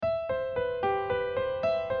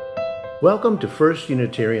Welcome to First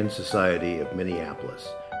Unitarian Society of Minneapolis,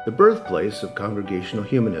 the birthplace of Congregational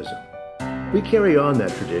Humanism. We carry on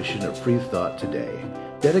that tradition of free thought today,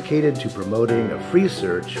 dedicated to promoting a free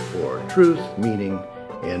search for truth, meaning,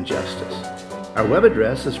 and justice. Our web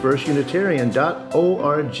address is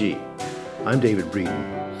firstunitarian.org. I'm David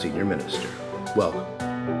Breeden, Senior Minister. Welcome.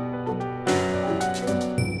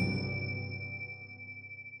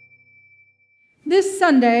 This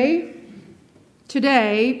Sunday,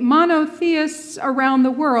 today, monotheists around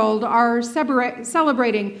the world are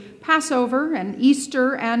celebrating Passover and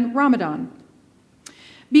Easter and Ramadan.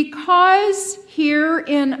 Because here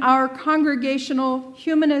in our congregational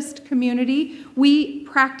humanist community, we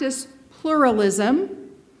practice pluralism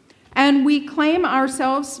and we claim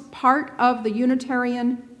ourselves part of the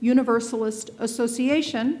Unitarian Universalist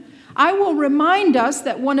Association, I will remind us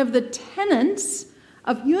that one of the tenets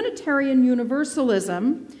of Unitarian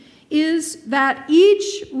Universalism is that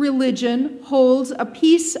each religion holds a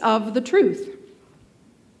piece of the truth.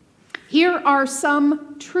 Here are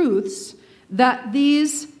some truths that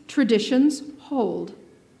these traditions hold: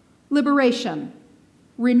 liberation,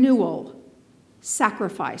 renewal,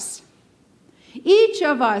 sacrifice. Each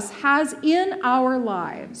of us has in our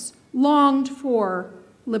lives longed for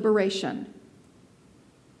liberation.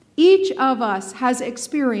 Each of us has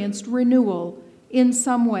experienced renewal in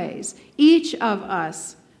some ways. Each of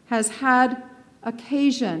us has had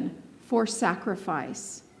occasion for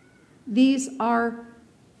sacrifice. These are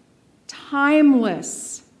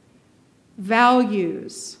timeless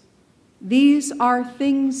values. These are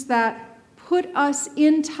things that put us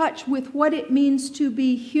in touch with what it means to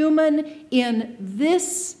be human in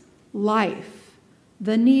this life.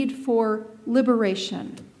 The need for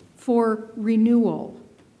liberation, for renewal,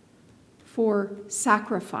 for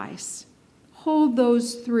sacrifice. Hold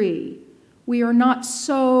those three. We are not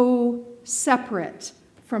so separate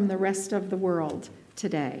from the rest of the world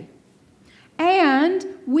today. And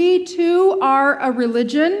we too are a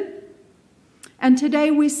religion, and today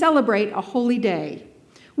we celebrate a holy day.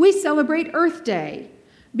 We celebrate Earth Day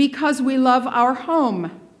because we love our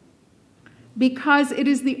home, because it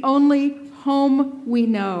is the only home we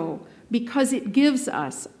know, because it gives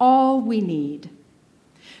us all we need.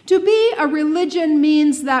 To be a religion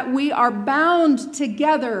means that we are bound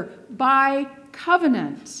together by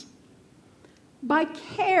covenant, by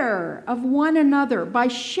care of one another, by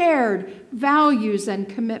shared values and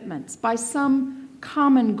commitments, by some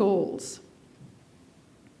common goals.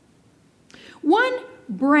 One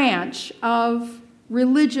branch of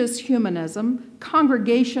religious humanism,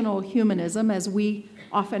 congregational humanism as we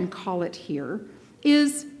often call it here,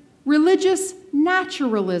 is religious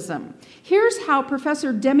naturalism. Here's how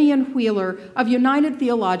Professor Demian Wheeler of United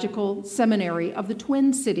Theological Seminary of the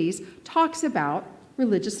Twin Cities talks about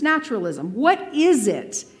religious naturalism. What is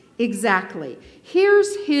it exactly?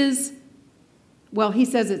 Here's his, he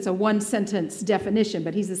says it's a one-sentence definition,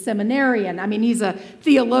 but he's a seminarian. He's a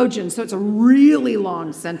theologian, so it's a really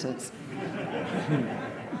long sentence.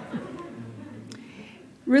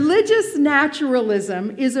 Religious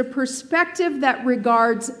naturalism is a perspective that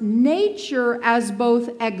regards nature as both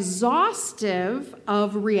exhaustive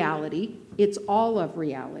of reality, it's all of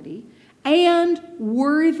reality, and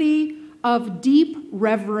worthy of deep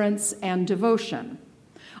reverence and devotion.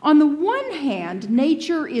 On the one hand,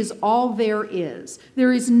 nature is all there is.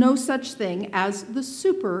 There is no such thing as the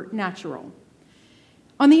supernatural.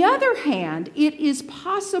 On the other hand, it is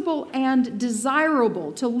possible and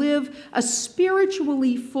desirable to live a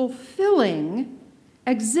spiritually fulfilling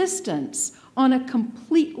existence on a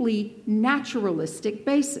completely naturalistic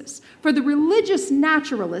basis. For the religious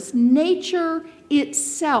naturalist, nature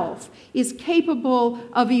itself is capable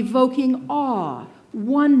of evoking awe,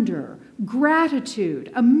 wonder,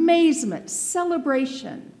 gratitude, amazement,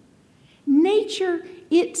 celebration. Nature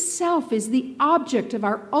itself is the object of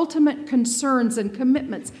our ultimate concerns and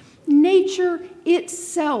commitments. Nature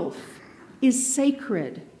itself is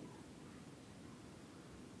sacred,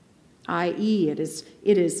 i.e.,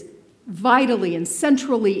 it is vitally and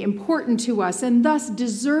centrally important to us and thus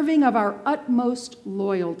deserving of our utmost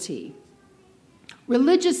loyalty.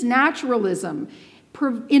 Religious naturalism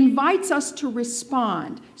invites us to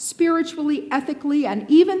respond spiritually, ethically, and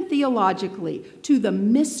even theologically to the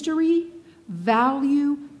mystery,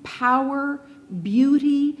 value, power,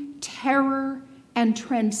 beauty, terror, and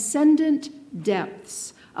transcendent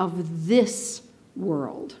depths of this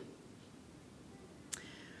world.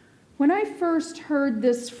 When I first heard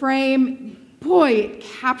this frame, boy, it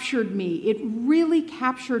captured me. It really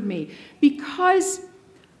captured me because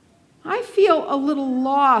I feel a little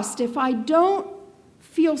lost if I don't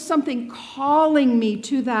feel something calling me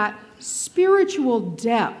to that spiritual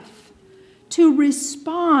depth to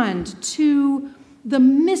respond to the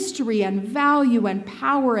mystery and value and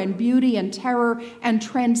power and beauty and terror and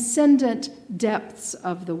transcendent depths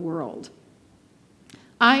of the world.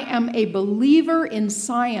 I am a believer in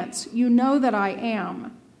science. You know that I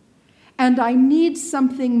am. And I need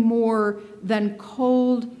something more than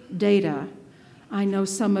cold data. I know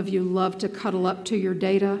some of you love to cuddle up to your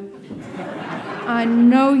data. I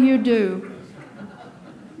know you do.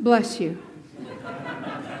 Bless you.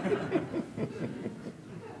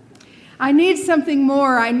 I need something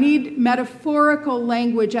more. I need metaphorical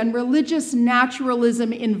language, and religious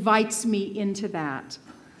naturalism invites me into that.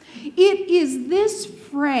 It is this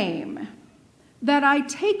frame that I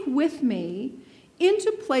take with me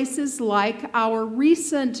into places like our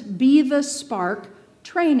recent Be the Spark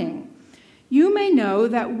training. You may know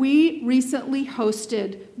that we recently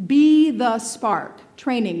hosted Be the Spark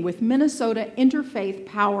training with Minnesota Interfaith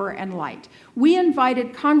Power and Light. We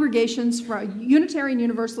invited congregations, Unitarian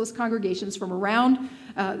Universalist congregations from around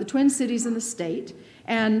the Twin Cities in the state,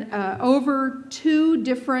 and over 2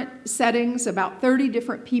 different settings, about 30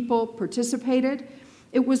 different people participated.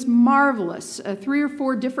 It was marvelous. 3 or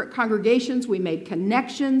 4 different congregations. We made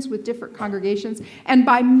connections with different congregations. And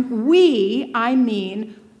by we, I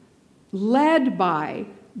mean led by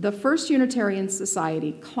the First Unitarian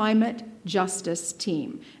Society Climate Justice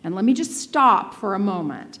Team. And let me just stop for a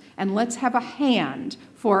moment and let's have a hand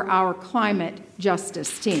for our Climate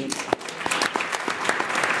Justice Team.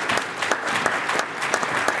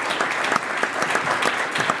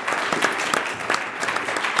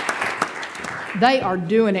 They are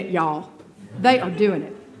doing it, y'all. They are doing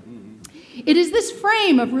it. It is this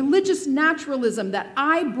frame of religious naturalism that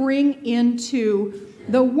I bring into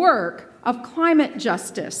the work of climate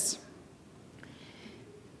justice.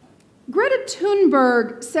 Greta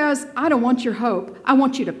Thunberg says, I don't want your hope. I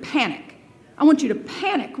want you to panic. I want you to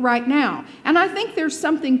panic right now. And I think there's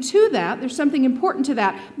something to that. There's something important to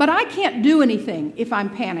that. But I can't do anything if I'm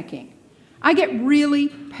panicking. I get really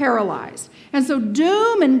paralyzed. And so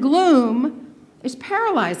doom and gloom is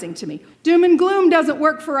paralyzing to me. Doom and gloom doesn't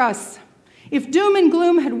work for us. If doom and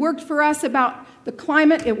gloom had worked for us about the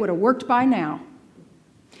climate, it would have worked by now.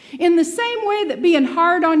 In the same way that being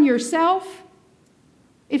hard on yourself,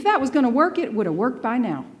 if that was going to work, it would have worked by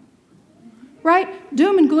now. Right?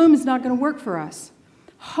 Doom and gloom is not going to work for us.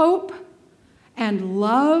 Hope and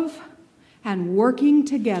love and working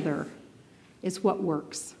together is what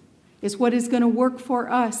works. Is what is going to work for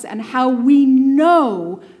us and how we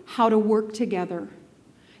know how to work together.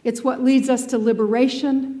 It's what leads us to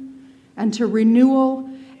liberation and to renewal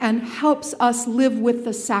and helps us live with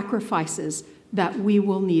the sacrifices that we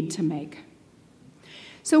will need to make.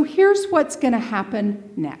 So here's what's going to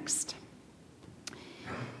happen next.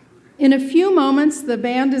 In a few moments, the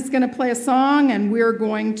band is going to play a song, and we're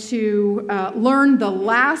going to learn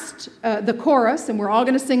the chorus, and we're all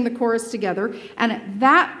going to sing the chorus together. And at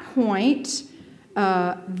that point,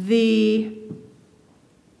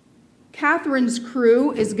 Catherine's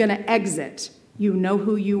crew is going to exit. You know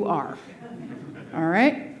who you are. All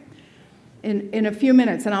right? In a few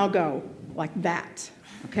minutes, and I'll go like that.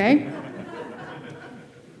 Okay?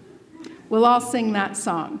 We'll all sing that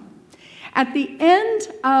song. At the end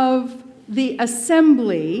of the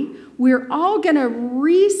assembly, we're all going to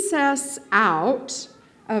recess out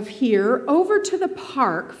of here over to the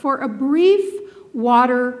park for a brief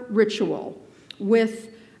water ritual with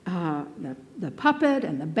the puppet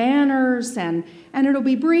and the banners, and it'll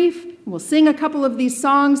be brief. We'll sing a couple of these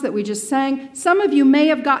songs that we just sang. Some of you may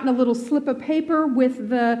have gotten a little slip of paper with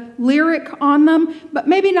the lyric on them, but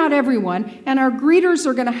maybe not everyone. And our greeters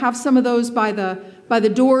are going to have some of those by the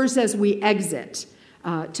doors as we exit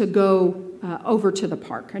to go over to the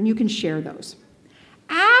park, and you can share those.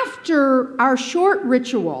 After our short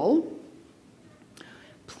ritual,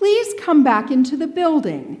 please come back into the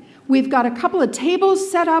building. We've got a couple of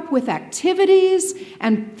tables set up with activities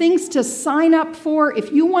and things to sign up for.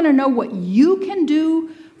 If you want to know what you can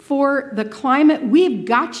do for the climate, we've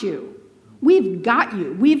got you. We've got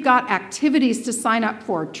you. We've got activities to sign up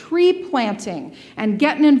for, tree planting and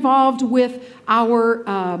getting involved with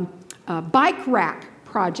our bike rack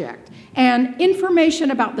project, and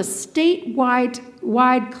information about the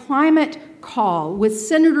statewide climate call with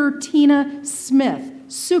Senator Tina Smith.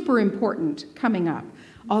 Super important coming up.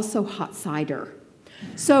 Also hot cider.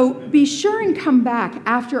 So be sure and come back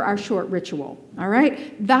after our short ritual, all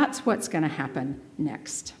right? That's what's going to happen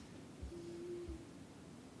next.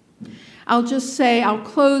 I'll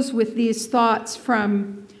close with these thoughts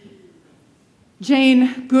from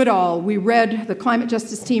Jane Goodall. The Climate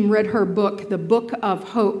Justice Team read her book, The Book of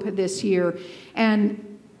Hope, this year.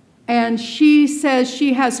 And she says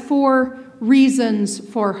she has 4 reasons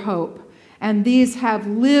for hope. And these have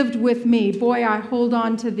lived with me. Boy, I hold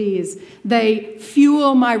on to these. They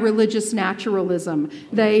fuel my religious naturalism.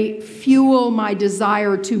 They fuel my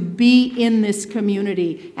desire to be in this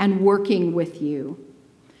community and working with you.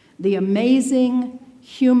 The amazing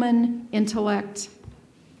human intellect,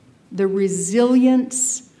 the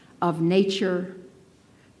resilience of nature,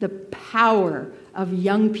 the power of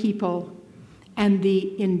young people, and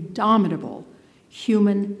the indomitable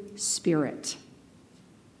human spirit.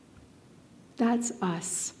 That's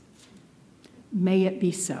us. May it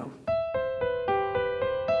be so.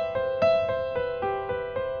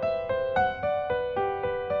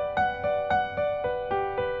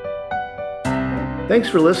 Thanks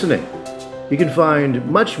for listening. You can find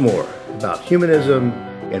much more about humanism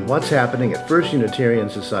and what's happening at First Unitarian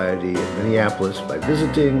Society in Minneapolis by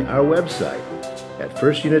visiting our website at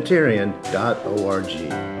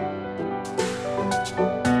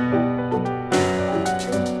firstunitarian.org.